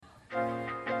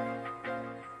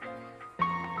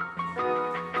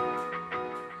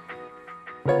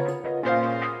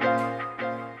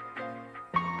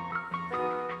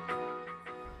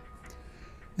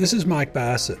This is Mike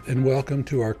Bassett, and welcome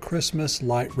to our Christmas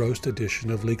light roast edition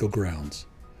of Legal Grounds.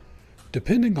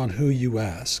 Depending on who you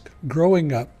ask,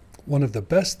 growing up, one of the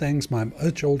best things my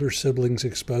much older siblings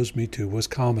exposed me to was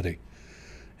comedy.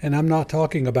 And I'm not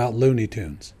talking about Looney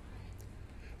Tunes.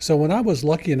 So when I was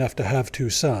lucky enough to have two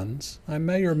sons, I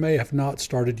may or may have not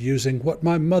started using what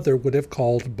my mother would have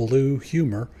called blue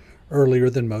humor earlier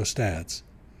than most dads.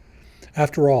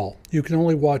 After all, you can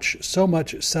only watch so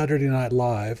much Saturday Night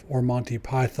Live or Monty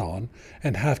Python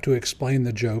and have to explain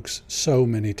the jokes so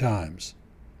many times.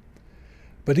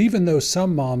 But even though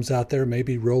some moms out there may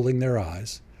be rolling their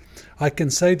eyes, I can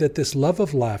say that this love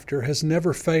of laughter has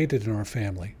never faded in our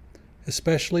family,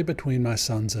 especially between my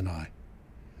sons and I.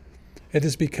 It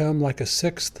has become like a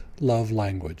sixth love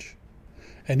language.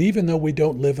 And even though we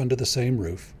don't live under the same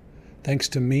roof, thanks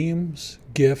to memes,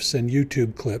 GIFs, and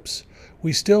YouTube clips,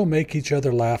 we still make each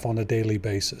other laugh on a daily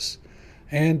basis.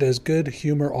 And as good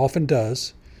humor often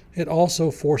does, it also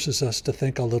forces us to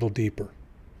think a little deeper,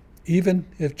 even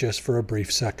if just for a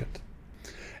brief second.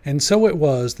 And so it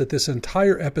was that this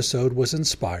entire episode was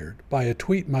inspired by a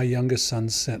tweet my youngest son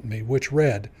sent me, which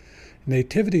read,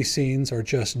 "Nativity scenes are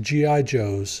just G.I.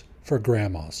 Joes for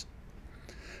grandmas."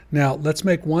 Now, let's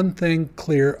make one thing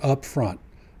clear up front.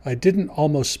 I didn't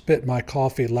almost spit my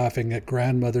coffee laughing at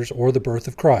grandmothers or the birth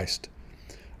of Christ.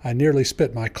 I nearly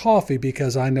spit my coffee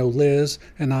because I know Liz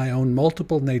and I own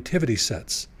multiple nativity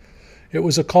sets. It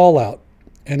was a call out,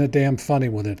 and a damn funny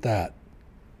one at that.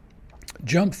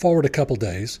 Jump forward a couple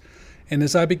days, and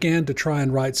as I began to try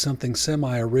and write something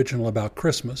semi-original about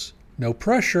Christmas, no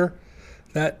pressure,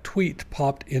 that tweet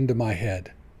popped into my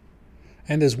head.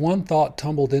 And as one thought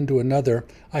tumbled into another,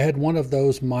 I had one of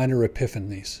those minor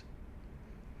epiphanies.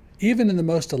 Even in the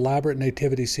most elaborate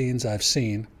nativity scenes I've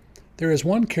seen, there is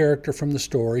one character from the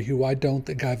story who I don't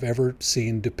think I've ever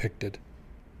seen depicted: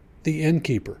 the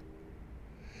innkeeper.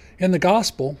 In the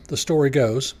gospel, the story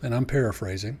goes, and I'm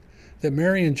paraphrasing, that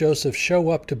Mary and Joseph show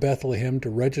up to Bethlehem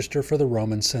to register for the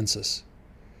Roman census.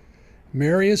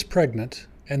 Mary is pregnant,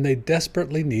 and they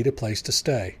desperately need a place to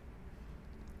stay.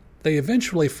 They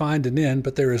eventually find an inn,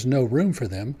 but there is no room for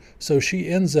them, so she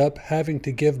ends up having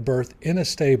to give birth in a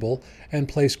stable and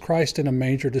place Christ in a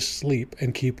manger to sleep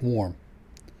and keep warm.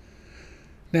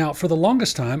 Now, for the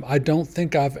longest time, I don't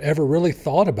think I've ever really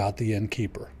thought about the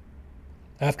innkeeper.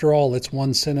 After all, it's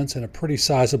one sentence in a pretty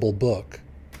sizable book.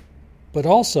 But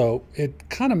also, it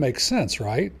kind of makes sense,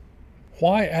 right?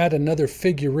 Why add another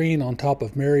figurine on top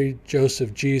of Mary,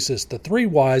 Joseph, Jesus, the three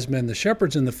wise men, the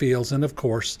shepherds in the fields, and of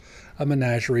course, a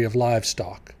menagerie of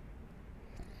livestock?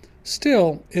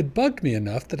 Still, it bugged me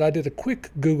enough that I did a quick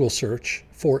Google search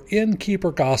for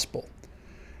innkeeper gospel.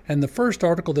 And the first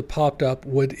article that popped up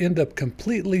would end up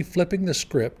completely flipping the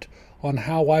script on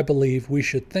how I believe we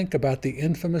should think about the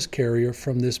infamous carrier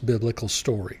from this biblical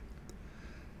story.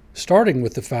 Starting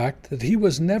with the fact that he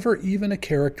was never even a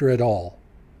character at all,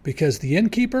 because the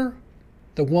innkeeper,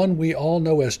 the one we all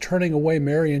know as turning away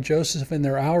Mary and Joseph in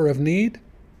their hour of need,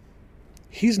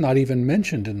 he's not even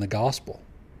mentioned in the gospel.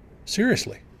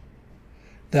 Seriously.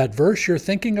 That verse you're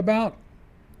thinking about?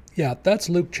 Yeah, that's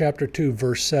Luke chapter 2,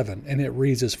 verse 7, and it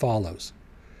reads as follows.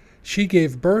 "She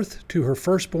gave birth to her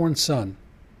firstborn son.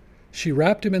 She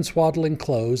wrapped him in swaddling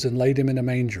clothes and laid him in a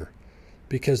manger,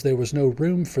 because there was no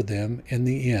room for them in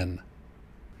the inn."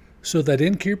 So that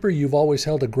innkeeper you've always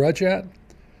held a grudge at,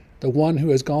 the one who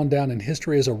has gone down in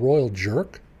history as a royal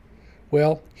jerk,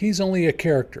 well, he's only a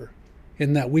character,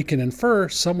 in that we can infer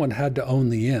someone had to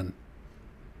own the inn.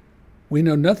 We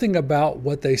know nothing about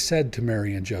what they said to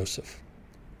Mary and Joseph.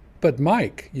 But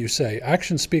Mike, you say,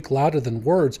 actions speak louder than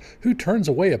words. Who turns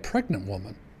away a pregnant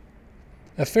woman?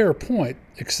 A fair point,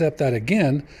 except that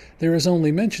again, there is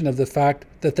only mention of the fact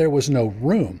that there was no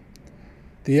room.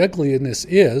 The ugliness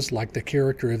is, like the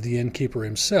character of the innkeeper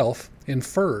himself,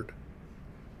 inferred.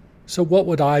 So what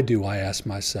would I do, I ask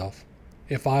myself,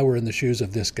 if I were in the shoes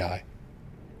of this guy?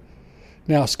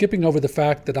 Now, skipping over the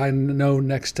fact that I know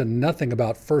next to nothing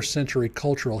about first century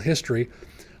cultural history,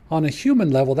 on a human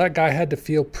level, that guy had to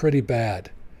feel pretty bad.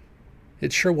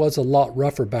 It sure was a lot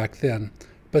rougher back then,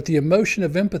 but the emotion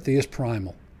of empathy is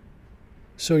primal.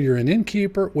 So you're an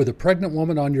innkeeper with a pregnant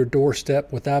woman on your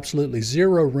doorstep with absolutely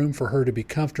zero room for her to be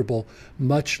comfortable,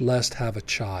 much less have a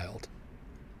child.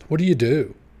 What do you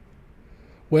do?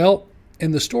 Well,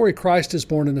 in the story, Christ is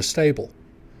born in a stable.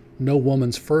 No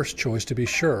woman's first choice, to be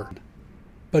sure.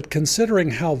 But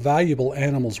considering how valuable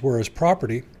animals were as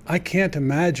property, I can't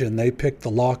imagine they picked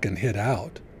the lock and hid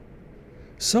out.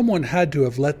 Someone had to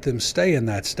have let them stay in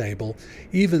that stable,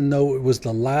 even though it was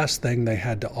the last thing they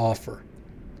had to offer.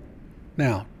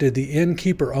 Now, did the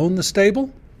innkeeper own the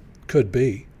stable? Could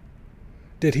be.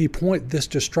 Did he point this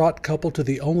distraught couple to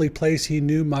the only place he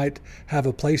knew might have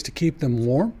a place to keep them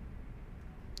warm?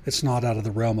 It's not out of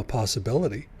the realm of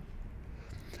possibility.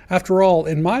 After all,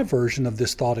 in my version of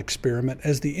this thought experiment,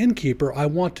 as the innkeeper, I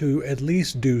want to at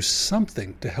least do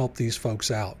something to help these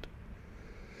folks out.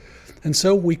 And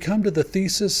so we come to the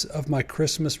thesis of my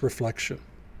Christmas reflection.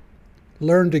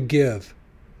 Learn to give,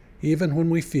 even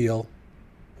when we feel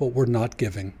what we're not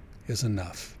giving is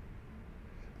enough.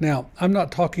 Now, I'm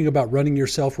not talking about running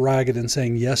yourself ragged and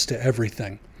saying yes to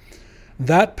everything.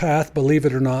 That path, believe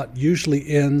it or not, usually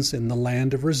ends in the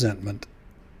land of resentment.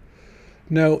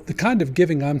 No, the kind of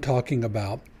giving I'm talking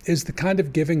about is the kind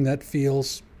of giving that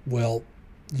feels, well,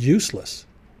 useless.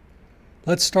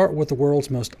 Let's start with the world's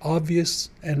most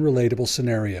obvious and relatable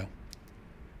scenario.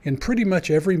 In pretty much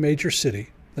every major city,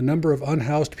 the number of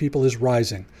unhoused people is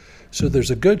rising, so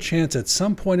there's a good chance at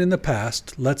some point in the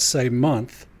past, let's say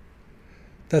month,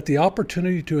 that the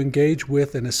opportunity to engage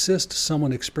with and assist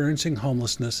someone experiencing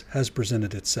homelessness has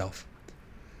presented itself.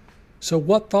 So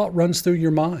what thought runs through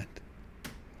your mind?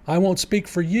 I won't speak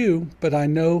for you, but I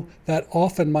know that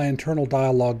often my internal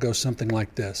dialogue goes something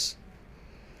like this.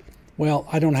 Well,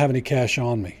 I don't have any cash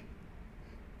on me.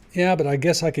 Yeah, but I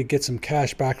guess I could get some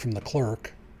cash back from the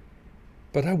clerk.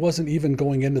 But I wasn't even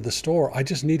going into the store. I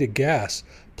just needed gas.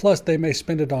 Plus, they may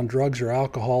spend it on drugs or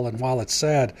alcohol, and while it's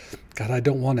sad, God, I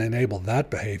don't want to enable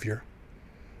that behavior.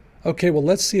 Okay, well,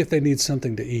 let's see if they need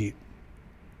something to eat.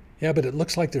 Yeah, but it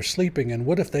looks like they're sleeping, and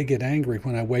what if they get angry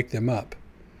when I wake them up?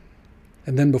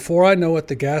 And then before I know it,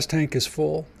 the gas tank is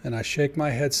full, and I shake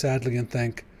my head sadly and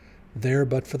think, there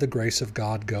but for the grace of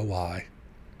God go I.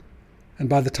 And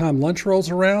by the time lunch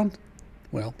rolls around,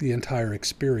 well, the entire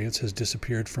experience has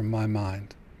disappeared from my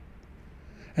mind.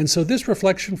 And so this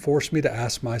reflection forced me to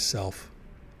ask myself,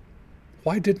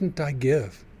 why didn't I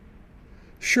give?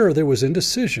 Sure, there was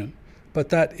indecision, but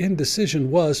that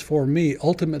indecision was, for me,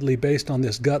 ultimately based on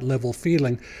this gut-level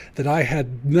feeling that I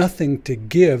had nothing to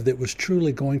give that was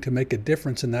truly going to make a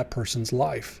difference in that person's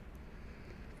life.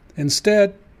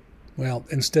 Instead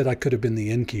I could have been the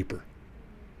innkeeper,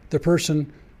 the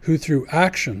person who through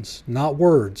actions, not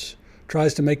words,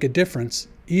 tries to make a difference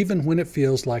even when it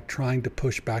feels like trying to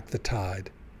push back the tide.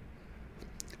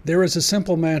 There is a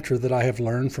simple mantra that I have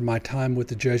learned from my time with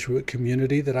the Jesuit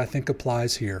community that I think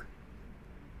applies here.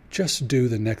 Just do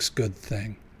the next good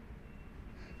thing.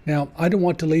 Now, I don't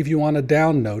want to leave you on a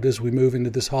down note as we move into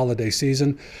this holiday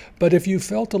season, but if you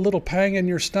felt a little pang in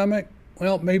your stomach,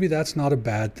 well, maybe that's not a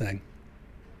bad thing.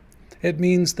 It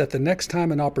means that the next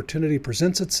time an opportunity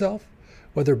presents itself,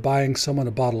 whether buying someone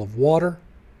a bottle of water,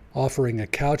 offering a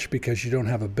couch because you don't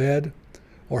have a bed,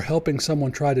 or helping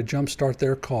someone try to jumpstart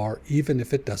their car even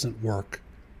if it doesn't work.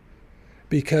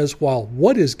 Because while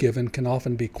what is given can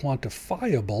often be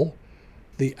quantifiable,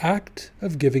 the act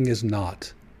of giving is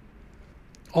not.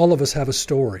 All of us have a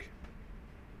story.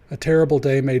 A terrible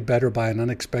day made better by an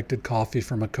unexpected coffee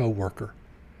from a coworker.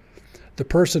 The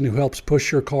person who helps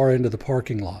push your car into the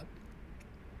parking lot.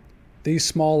 These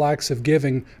small acts of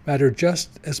giving matter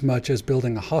just as much as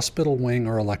building a hospital wing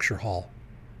or a lecture hall.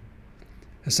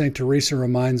 As St. Teresa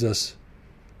reminds us,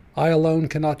 I alone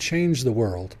cannot change the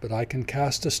world, but I can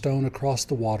cast a stone across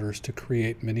the waters to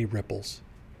create many ripples.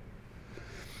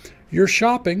 Your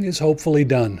shopping is hopefully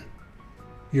done.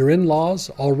 Your in-laws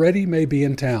already may be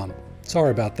in town. Sorry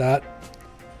about that.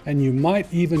 And you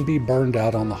might even be burned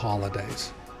out on the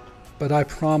holidays. But I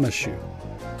promise you,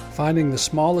 finding the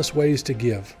smallest ways to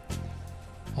give,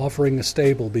 offering a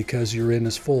stable because your inn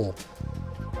is full,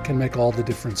 can make all the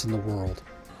difference in the world.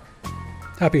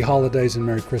 Happy holidays and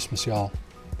Merry Christmas, y'all.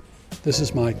 This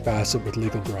is Mike Bassett with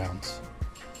Legal Grounds.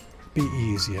 Be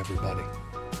easy, everybody.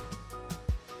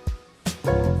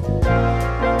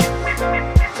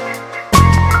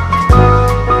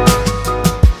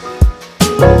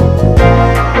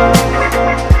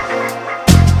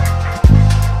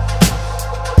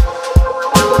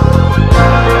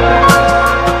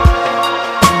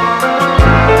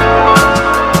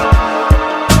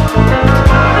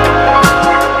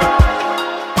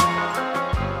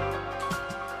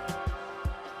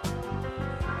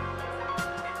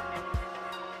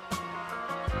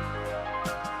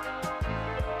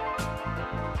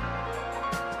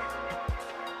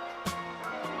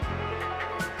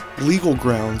 Legal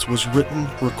Grounds was written,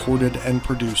 recorded, and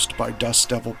produced by Dust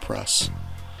Devil Press.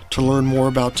 To learn more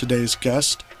about today's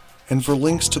guest, and for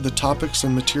links to the topics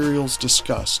and materials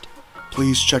discussed,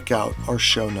 please check out our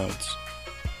show notes.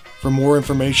 For more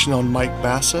information on Mike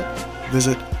Bassett,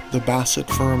 visit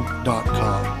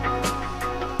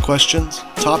thebassettfirm.com. Questions,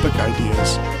 topic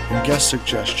ideas, and guest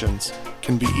suggestions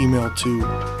can be emailed to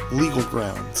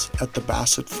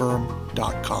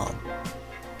legalgrounds@thebassettfirm.com.